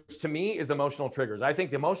 which to me is emotional triggers. I think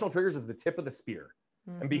the emotional triggers is the tip of the spear.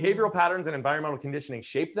 And behavioral patterns and environmental conditioning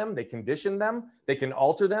shape them, they condition them, they can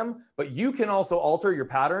alter them, but you can also alter your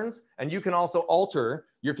patterns and you can also alter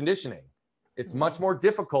your conditioning. It's much more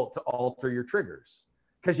difficult to alter your triggers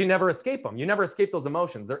because you never escape them. You never escape those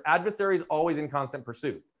emotions. They're adversaries always in constant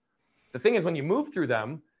pursuit. The thing is, when you move through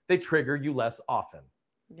them, they trigger you less often.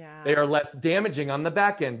 Yeah. They are less damaging on the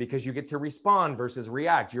back end because you get to respond versus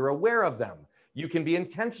react. You're aware of them. You can be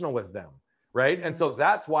intentional with them, right? And so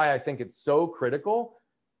that's why I think it's so critical.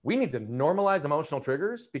 We need to normalize emotional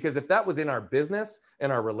triggers, because if that was in our business,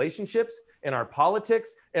 in our relationships, in our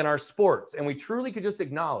politics, in our sports, and we truly could just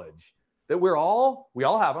acknowledge that we all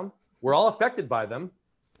have them, we're all affected by them,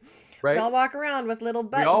 right? We all walk around with little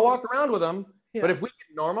buttons. We all walk around with them. Yeah. But if we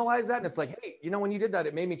can normalize that, and it's like, hey, you know, when you did that,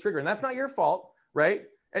 it made me trigger, and that's not your fault, right?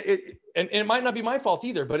 And it might not be my fault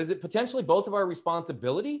either, but is it potentially both of our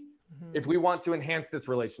responsibility if we want to enhance this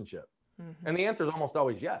relationship? And the answer is almost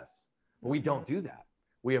always yes. But we don't do that.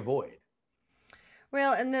 We avoid.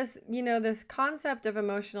 Well, and this, this concept of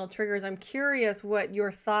emotional triggers, I'm curious what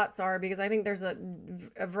your thoughts are, because I think there's a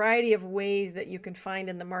variety of ways that you can find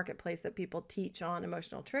in the marketplace that people teach on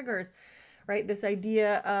emotional triggers, right? This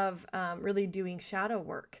idea of really doing shadow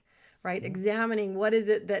work, right? Examining what is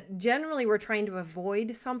it that generally we're trying to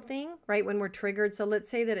avoid something, right? When we're triggered. So let's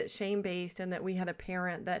say that it's shame-based and that we had a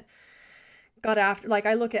parent that got after, like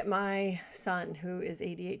I look at my son who is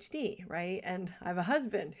ADHD, right? And I have a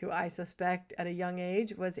husband who I suspect at a young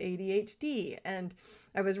age was ADHD. And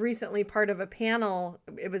I was recently part of a panel.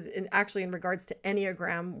 It was actually in regards to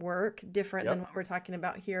Enneagram work, different than what we're talking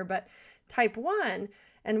about here, but type 1.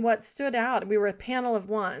 And what stood out, we were a panel of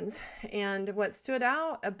ones, and what stood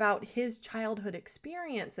out about his childhood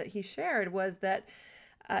experience that he shared was that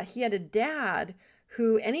he had a dad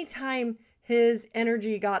who, anytime his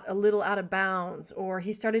energy got a little out of bounds, or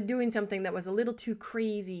he started doing something that was a little too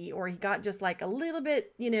crazy, or he got just like a little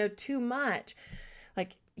bit, too much,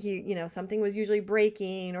 like he, something was usually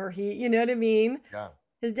breaking, or he, you know what I mean? Yeah.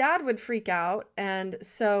 His dad would freak out. And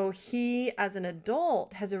so he, as an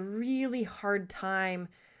adult, has a really hard time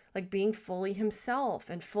like being fully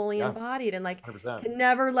himself and fully embodied, and like 100%. can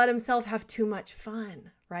never let himself have too much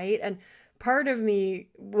fun, right? And part of me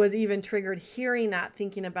was even triggered hearing that,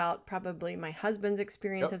 thinking about probably my husband's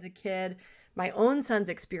experience as a kid, my own son's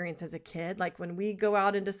experience as a kid, like when we go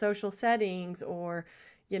out into social settings, or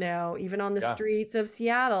even on the streets of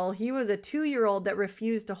Seattle, he was a 2-year-old that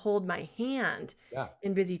refused to hold my hand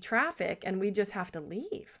in busy traffic, and we just have to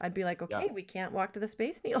leave. I'd be like, okay, we can't walk to the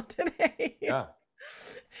Space Needle today.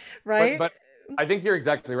 Right. But I think you're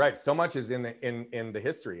exactly right. So much is in the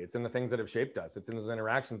history. It's in the things that have shaped us. It's in those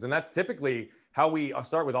interactions. And that's typically how we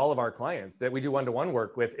start with all of our clients that we do one-to-one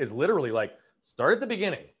work with, is literally like, start at the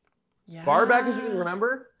beginning, as far back as you can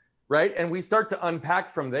remember. Right. And we start to unpack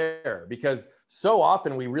from there, because so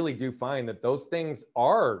often we really do find that those things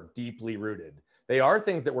are deeply rooted. They are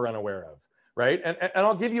things that we're unaware of. Right. And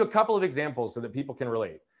I'll give you a couple of examples so that people can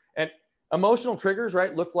relate. And emotional triggers,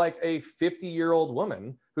 right, look like a 50-year-old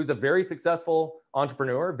woman who's a very successful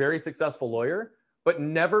entrepreneur, very successful lawyer, but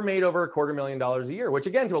never made over $250,000 a year, which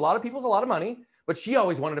again, to a lot of people is a lot of money, but she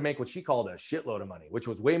always wanted to make what she called a shitload of money, which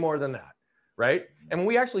was way more than that. Right. And when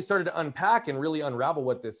we actually started to unpack and really unravel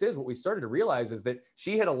what this is, what we started to realize is that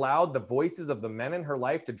she had allowed the voices of the men in her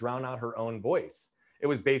life to drown out her own voice. It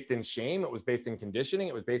was based in shame. It was based in conditioning.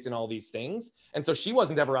 It was based in all these things. And so she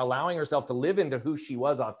wasn't ever allowing herself to live into who she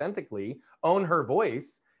was authentically, own her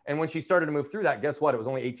voice. And when she started to move through that, guess what? It was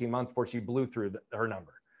only 18 months before she blew through her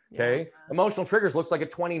number. Okay. Yeah. Emotional triggers looks like a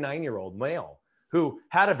 29-year-old male who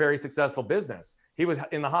had a very successful business. He was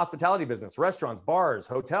in the hospitality business, restaurants, bars,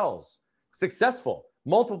 hotels, successful,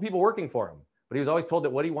 multiple people working for him. But he was always told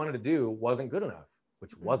that what he wanted to do wasn't good enough,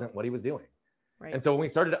 which wasn't what he was doing. Right. And so when we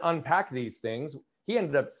started to unpack these things, he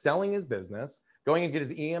ended up selling his business, going and get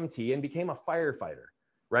his EMT, and became a firefighter,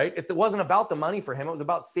 right? It wasn't about the money for him. It was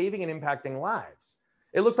about saving and impacting lives.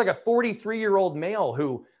 It looks like a 43-year-old male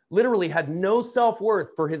who literally had no self-worth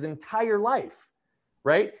for his entire life,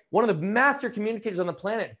 right? One of the master communicators on the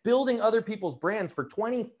planet, building other people's brands for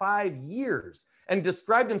 25 years, and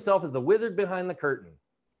described himself as the wizard behind the curtain.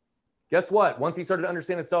 Guess what? Once he started to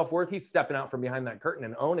understand his self-worth, he's stepping out from behind that curtain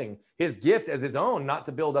and owning his gift as his own, not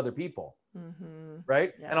to build other people.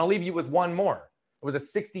 Right? Yeah. And I'll leave you with one more. It was a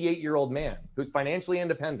 68-year-old man who's financially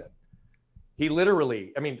independent. He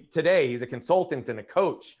literally, today he's a consultant and a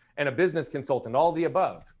coach and a business consultant, all the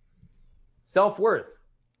above. Self-worth.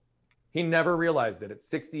 He never realized it at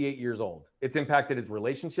 68 years old. It's impacted his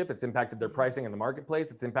relationship. It's impacted their pricing in the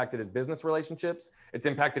marketplace. It's impacted his business relationships. It's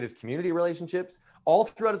impacted his community relationships all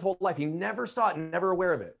throughout his whole life. He never saw it, never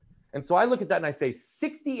aware of it. And so I look at that and I say,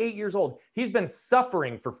 68 years old, he's been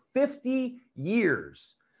suffering for 50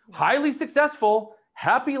 years, highly successful,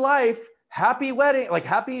 happy life, happy wedding, like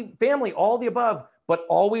happy family, all the above, but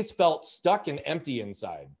always felt stuck and empty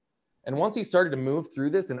inside. And once he started to move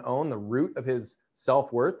through this and own the root of his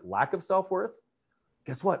self-worth, lack of self-worth,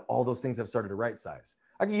 guess what? All those things have started to right size.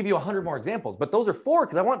 I can give you 100 more examples, but those are 4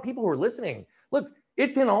 because I want people who are listening. Look,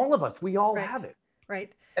 it's in all of us. We all have it.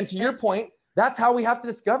 Right. And to your point, that's how we have to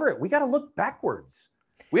discover it. We got to look backwards.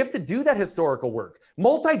 We have to do that historical work,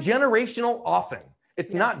 multi-generational often.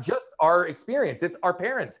 It's not just our experience. It's our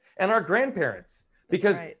parents and our grandparents,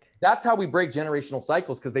 because that's how we break generational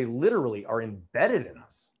cycles, because they literally are embedded in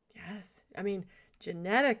us. Yes.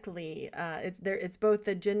 Genetically, it's both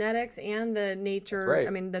the genetics and the nature.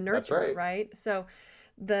 The nurture, right? So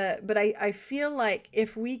but I feel like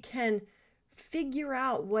if we can figure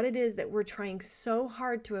out what it is that we're trying so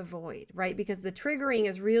hard to avoid, right? Because the triggering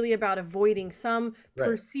is really about avoiding some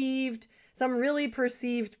some really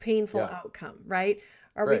perceived painful Yeah. outcome, right?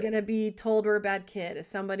 Are we Right. going to be told we're a bad kid? Is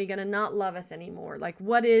somebody going to not love us anymore? Like,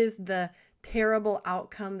 what is the terrible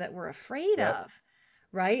outcome that we're afraid Yep. of?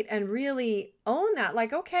 Right. And really own that.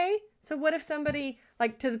 Like, okay, so what if somebody,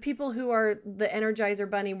 like, to the people who are the Energizer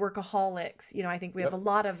Bunny workaholics, I think we have Yep. a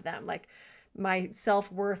lot of them. Like, my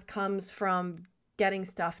self-worth comes from getting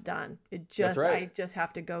stuff done. That's right. I just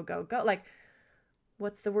have to go, go, go. Like,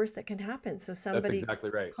 what's the worst that can happen? So That's somebody exactly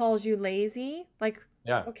right. calls you lazy, like,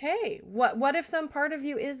 Yeah. okay, what if some part of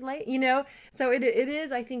you is late, So it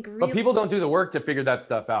is, I think, But really. people don't do the work to figure that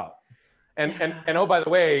stuff out. And Yeah. oh, by the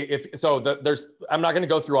way, I'm not going to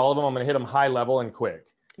go through all of them. I'm going to hit them high level and quick.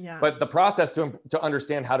 Yeah. But the process to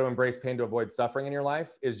understand how to embrace pain to avoid suffering in your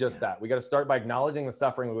life is just that. We got to start by acknowledging the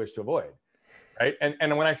suffering we wish to avoid, right?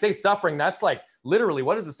 And when I say suffering, that's like literally,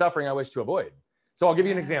 what is the suffering I wish to avoid? So I'll give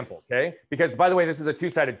you an example, okay? Because by the way, this is a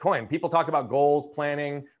two-sided coin. People talk about goals,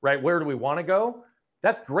 planning, right? Where do we want to go?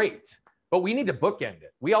 That's great, but we need to bookend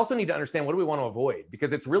it. We also need to understand, what do we want to avoid?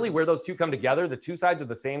 Because it's really where those two come together, the two sides of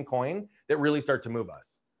the same coin, that really start to move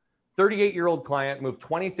us. 38-year-old client moved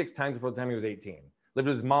 26 times before the time he was 18. Lived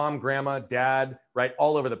with his mom, grandma, dad, right?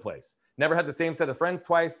 All over the place. Never had the same set of friends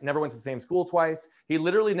twice, never went to the same school twice. He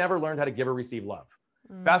literally never learned how to give or receive love.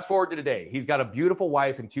 Fast forward to today, he's got a beautiful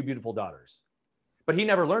wife and two beautiful daughters. But he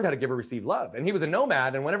never learned how to give or receive love. And he was a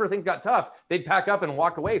nomad, and whenever things got tough, they'd pack up and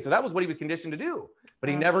walk away. So that was what he was conditioned to do. But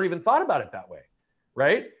he never even thought about it that way,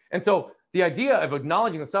 right? And so the idea of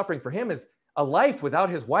acknowledging the suffering for him is a life without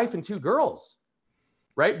his wife and two girls,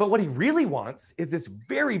 right? But what he really wants is this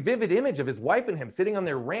very vivid image of his wife and him sitting on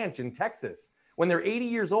their ranch in Texas when they're 80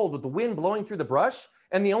 years old with the wind blowing through the brush.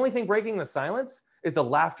 And the only thing breaking the silence is the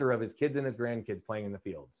laughter of his kids and his grandkids playing in the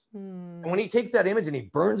fields. And when he takes that image and he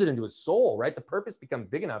burns it into his soul, right, the purpose becomes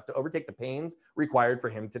big enough to overtake the pains required for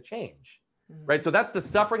him to change, right? So that's the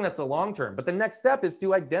suffering, that's the long term. But the next step is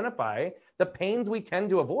to identify the pains we tend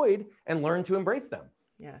to avoid and learn to embrace them.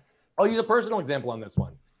 Yes. I'll use a personal example on this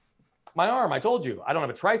one. My arm, I told you, I don't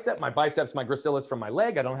have a tricep, my biceps, my gracilis from my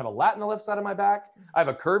leg. I don't have a lat in the left side of my back. I have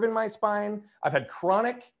a curve in my spine. I've had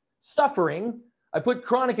chronic suffering. I put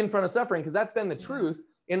chronic in front of suffering because that's been the truth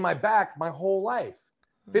in my back my whole life.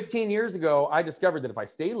 15 years ago, I discovered that if I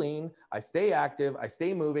stay lean, I stay active, I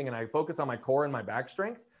stay moving, and I focus on my core and my back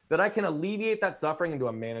strength, that I can alleviate that suffering into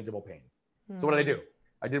a manageable pain. So what did I do?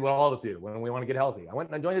 I did what all of us do when we want to get healthy. I went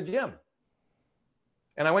and I joined a gym.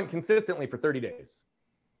 And I went consistently for 30 days.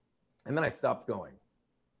 And then I stopped going.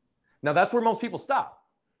 Now that's where most people stop.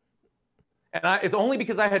 And it's only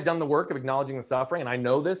because I had done the work of acknowledging the suffering, and I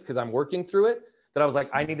know this because I'm working through it, that I was like,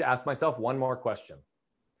 I need to ask myself one more question.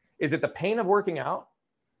 Is it the pain of working out?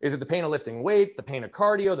 Is it the pain of lifting weights, the pain of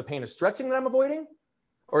cardio, the pain of stretching that I'm avoiding?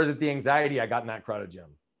 Or is it the anxiety I got in that crowded gym?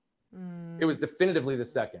 It was definitively the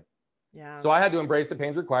second. Yeah. So I had to embrace the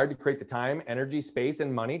pains required to create the time, energy, space,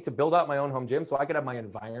 and money to build out my own home gym so I could have my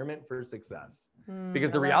environment for success.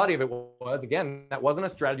 Because the reality of it was, again, that wasn't a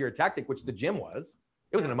strategy or a tactic, which the gym was.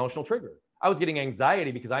 It was an emotional trigger. I was getting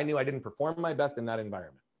anxiety because I knew I didn't perform my best in that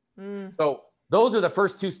environment. So those are the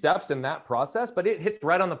first two steps in that process, but it hits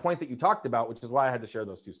right on the point that you talked about, which is why I had to share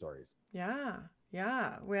those two stories. Yeah.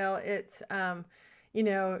 Yeah. Well, it's,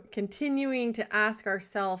 continuing to ask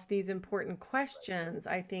ourselves these important questions.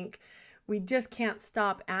 I think we just can't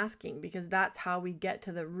stop asking, because that's how we get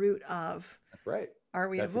to the root of, That's right. Are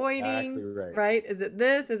we That's avoiding, exactly right? Is it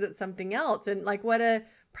this? Is it something else? And like, what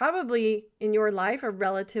probably in your life, a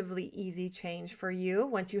relatively easy change for you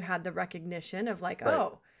once you had the recognition of like,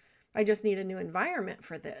 oh, I just need a new environment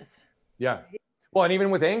for this. Yeah. Well, and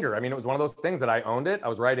even with anger, I mean, it was one of those things that I owned it. I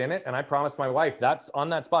was right in it. And I promised my wife, that's on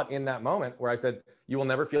that spot in that moment where I said, you will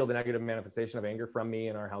never feel the negative manifestation of anger from me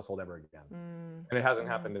in our household ever again. And it hasn't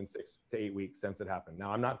happened in 6 to 8 weeks since it happened.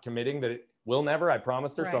 Now, I'm not committing that it will never. I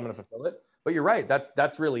promised her, so I'm going to fulfill it. But you're right.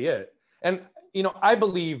 That's really it. And, I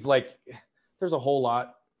believe like there's a whole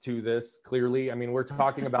lot to this, clearly. I mean, we're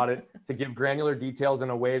talking about it to give granular details in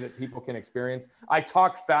a way that people can experience. I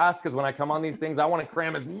talk fast because when I come on these things, I want to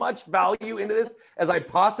cram as much value into this as I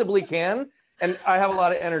possibly can. And I have a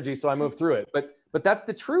lot of energy, so I move through it. But that's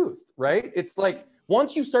the truth, right? It's like,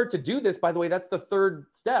 once you start to do this, by the way, that's the third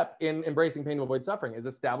step in embracing pain to avoid suffering, is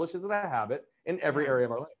establish as a habit in every area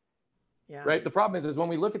of our life. Yeah. Right. The problem is when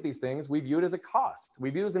we look at these things, we view it as a cost.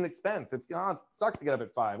 We view it as an expense. It sucks to get up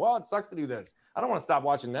at 5. Well, it sucks to do this. I don't want to stop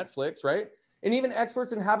watching Netflix. Right. And even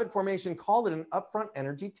experts in habit formation call it an upfront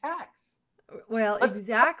energy tax. Well,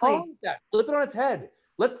 exactly. Flip it on its head.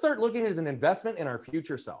 Let's start looking at it as an investment in our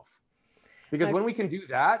future self. Because when we can do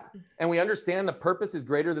that and we understand the purpose is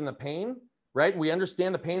greater than the pain, right? We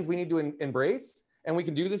understand the pains we need to embrace, and we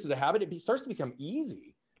can do this as a habit. It starts to become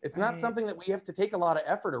easy. It's not something that we have to take a lot of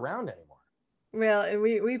effort around anymore. Well, and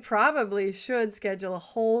we probably should schedule a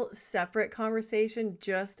whole separate conversation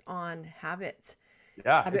just on habits.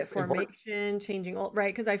 Yeah, Habit it's important. formation, changing old,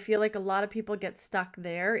 right? Because I feel like a lot of people get stuck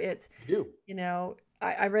there. It's, You do.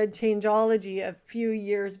 I read Changeology a few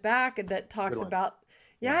years back that Good talks one. about,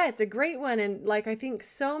 yeah, it's a great one. And like, I think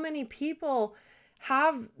so many people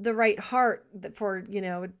have the right heart for,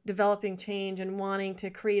 developing change and wanting to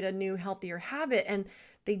create a new, healthier habit. And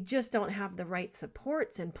they just don't have the right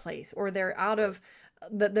supports in place, or they're out of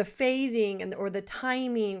the phasing or the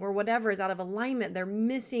timing or whatever is out of alignment. They're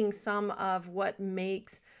missing some of what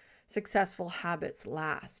makes successful habits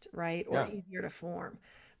last, right? Or easier to form.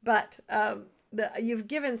 But you've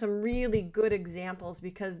given some really good examples,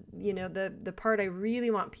 because the part I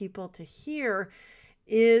really want people to hear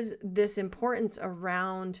is this importance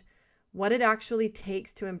around what it actually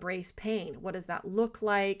takes to embrace pain. What does that look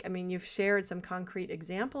like? I mean, you've shared some concrete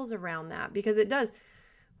examples around that, because it does.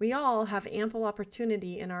 We all have ample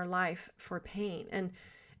opportunity in our life for pain. And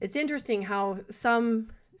it's interesting how some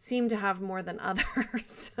seem to have more than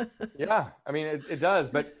others. Yeah, I mean, it does.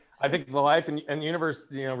 But I think the life and universe,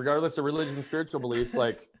 regardless of religion and spiritual beliefs,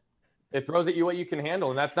 like, it throws at you what you can handle.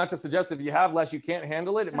 And that's not to suggest if you have less, you can't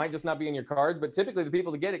handle it. It might just not be in your cards, but typically the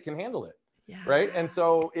people that get it can handle it. Yeah. Right. And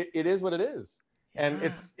so it is what it is. Yeah. And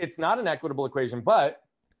it's not an equitable equation, but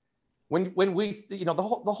when we,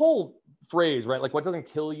 the whole phrase, right? Like, what doesn't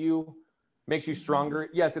kill you makes you stronger.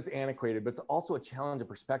 Yes, it's antiquated, but it's also a challenge of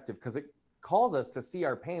perspective, because it calls us to see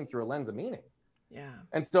our pain through a lens of meaning. Yeah.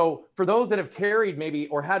 And so for those that have carried maybe,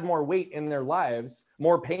 or had more weight in their lives,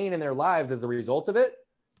 more pain in their lives as a result of it,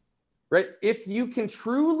 right? If you can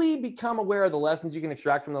truly become aware of the lessons you can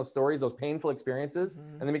extract from those stories, those painful experiences,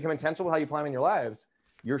 and then become intentional with how you apply them in your lives,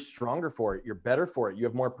 you're stronger for it. You're better for it. You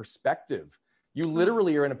have more perspective. You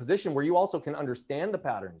literally are in a position where you also can understand the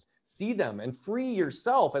patterns, see them, and free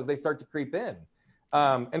yourself as they start to creep in.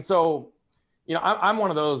 And so, I'm one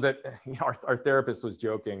of those that, our therapist was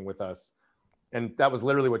joking with us, and that was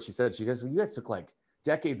literally what she said. She goes, "You guys took like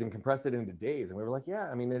decades and compressed it into days." And we were like, "Yeah,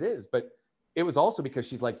 I mean, it is." But it was also because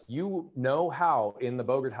she's like, you know how in the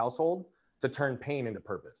Bogert household to turn pain into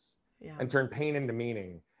purpose, and turn pain into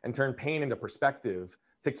meaning, and turn pain into perspective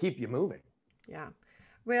to keep you moving. Yeah.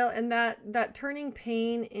 Well, and that turning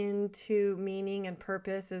pain into meaning and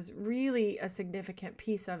purpose is really a significant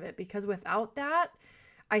piece of it, because without that,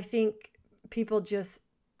 I think people just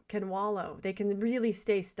can wallow. They can really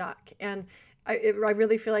stay stuck. And I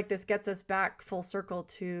really feel like this gets us back full circle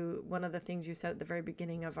to one of the things you said at the very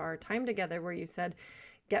beginning of our time together, where you said,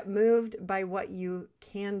 get moved by what you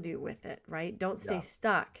can do with it, right? Don't stay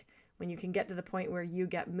stuck. When you can get to the point where you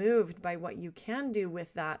get moved by what you can do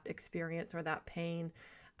with that experience or that pain,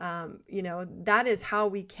 that is how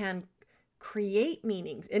we can create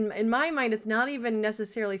meanings. In my mind, it's not even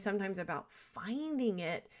necessarily sometimes about finding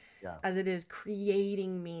it, as it is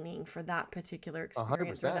creating meaning for that particular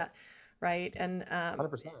experience. 100%. Or that, right? And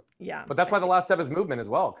 100%. Yeah. But that's why the last step is movement as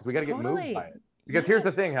well, because we got to get moved by it. Because here's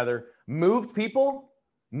the thing, Heather, moved people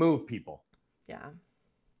move people. Yeah.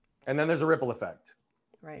 And then there's a ripple effect.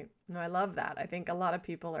 Right. No, I love that. I think a lot of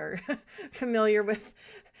people are familiar with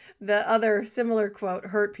the other similar quote,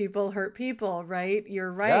 hurt people, right?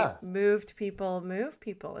 You're right. Yeah. Moved people, move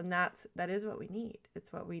people. And that is what we need.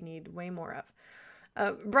 It's what we need way more of.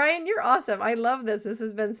 Brian, you're awesome. I love this. This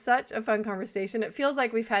has been such a fun conversation. It feels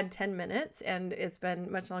like we've had 10 minutes, and it's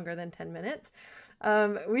been much longer than 10 minutes.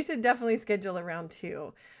 We should definitely schedule a round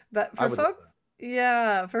 2. But for folks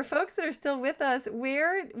that are still with us,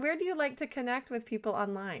 where do you like to connect with people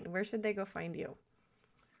online? Where should they go find you?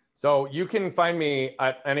 So you can find me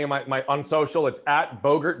at any of my on social. It's at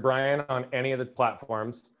Bogert Brian on any of the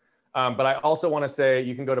platforms. But I also want to say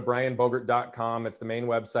you can go to brianbogert.com. It's the main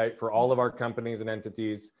website for all of our companies and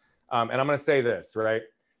entities. And I'm going to say this, right?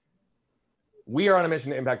 We are on a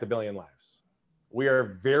mission to impact 1 billion lives. We are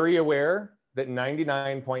very aware that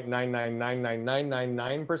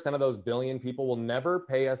 99.9999999% of those billion people will never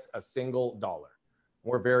pay us a single dollar.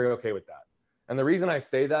 We're very okay with that. And the reason I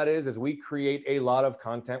say that is we create a lot of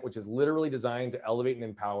content which is literally designed to elevate and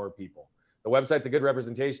empower people. The website's a good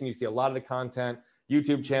representation. You see a lot of the content,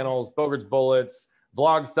 YouTube channels, Bogert's Bullets,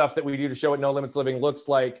 vlog stuff that we do to show what No Limits Living looks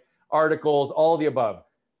like, articles, all of the above.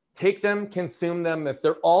 Take them, consume them. If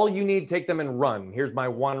they're all you need, take them and run. Here's my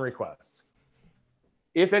one request.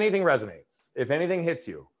 If anything resonates, if anything hits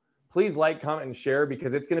you, please like, comment, and share,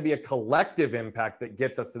 because it's going to be a collective impact that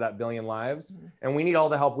gets us to that 1 billion lives. And we need all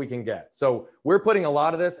the help we can get. So we're putting a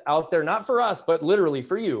lot of this out there, not for us, but literally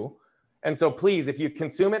for you. And so please, if you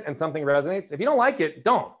consume it and something resonates, if you don't like it,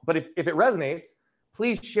 don't. But if it resonates,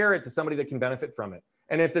 please share it to somebody that can benefit from it.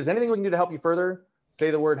 And if there's anything we can do to help you further,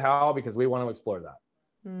 say the word how, because we want to explore that.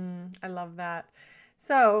 I love that.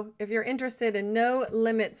 So if you're interested in no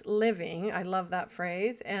limits living, I love that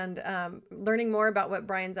phrase, and learning more about what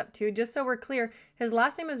Brian's up to, just so we're clear, his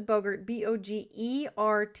last name is Bogert,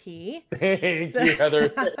 Bogert. Thank you,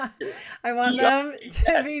 Heather. I want them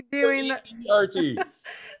to be doing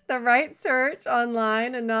the right search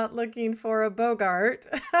online and not looking for a Bogart.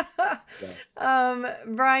 Yes.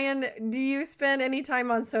 Brian, do you spend any time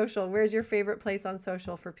on social? Where's your favorite place on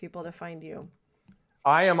social for people to find you?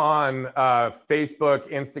 I am on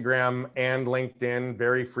Facebook, Instagram, and LinkedIn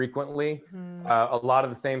very frequently. A lot of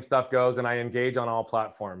the same stuff goes, and I engage on all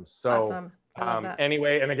platforms. So awesome.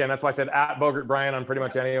 Anyway, and again, that's why I said at Bogert Brian on pretty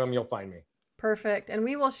much any of them, you'll find me. Perfect. And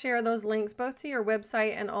we will share those links both to your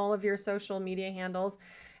website and all of your social media handles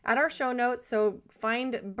at our show notes. So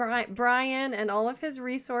find Brian and all of his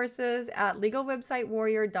resources at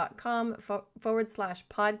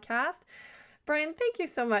legalwebsitewarrior.com/podcast. Brian, thank you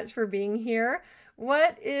so much for being here.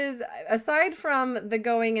 What is, aside from the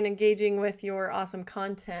going and engaging with your awesome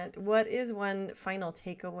content, what is one final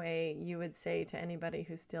takeaway you would say to anybody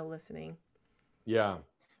who's still listening? Yeah.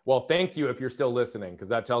 Well, thank you if you're still listening, because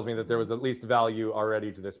that tells me that there was at least value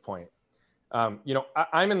already to this point. I'm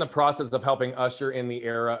in the process of helping usher in the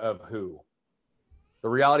era of who. The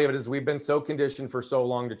reality of it is we've been so conditioned for so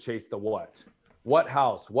long to chase the what. What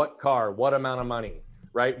house, what car, what amount of money,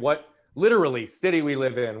 right? What literally city we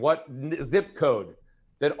live in, what zip code,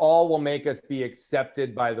 that all will make us be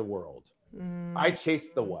accepted by the world. I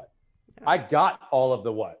chased the what. I got all of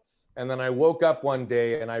the whats. And then I woke up one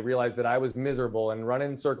day and I realized that I was miserable and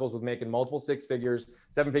running in circles with making multiple 6 figures,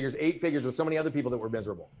 7 figures, 8 figures with so many other people that were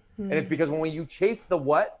miserable. And it's because when you chase the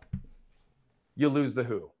what, you lose the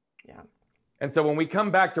who. Yeah. And so when we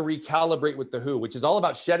come back to recalibrate with the who, which is all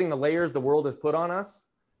about shedding the layers the world has put on us,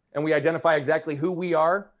 and we identify exactly who we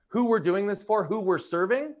are, who we're doing this for, who we're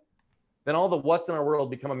serving, then all the what's in our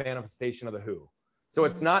world become a manifestation of the who. So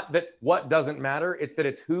it's not that what doesn't matter, it's that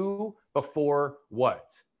it's who before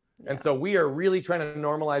what. And so we are really trying to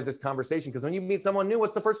normalize this conversation, because when you meet someone new,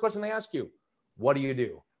 what's the first question they ask you? What do you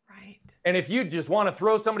do? Right. And if you just want to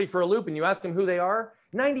throw somebody for a loop and you ask them who they are,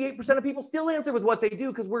 98% of people still answer with what they do,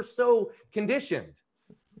 because we're so conditioned.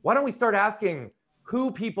 Why don't we start asking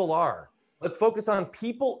who people are? Let's focus on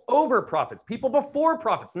people over profits, people before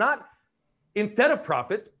profits, not instead of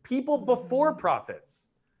profits, people before profits.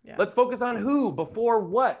 Yeah. Let's focus on who before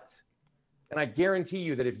what. And I guarantee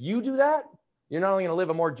you that if you do that, you're not only going to live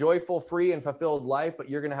a more joyful, free, and fulfilled life, but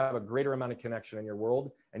you're going to have a greater amount of connection in your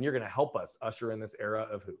world, and you're going to help us usher in this era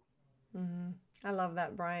of who. I love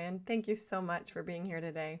that, Brian. Thank you so much for being here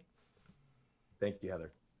today. Thank you,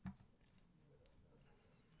 Heather.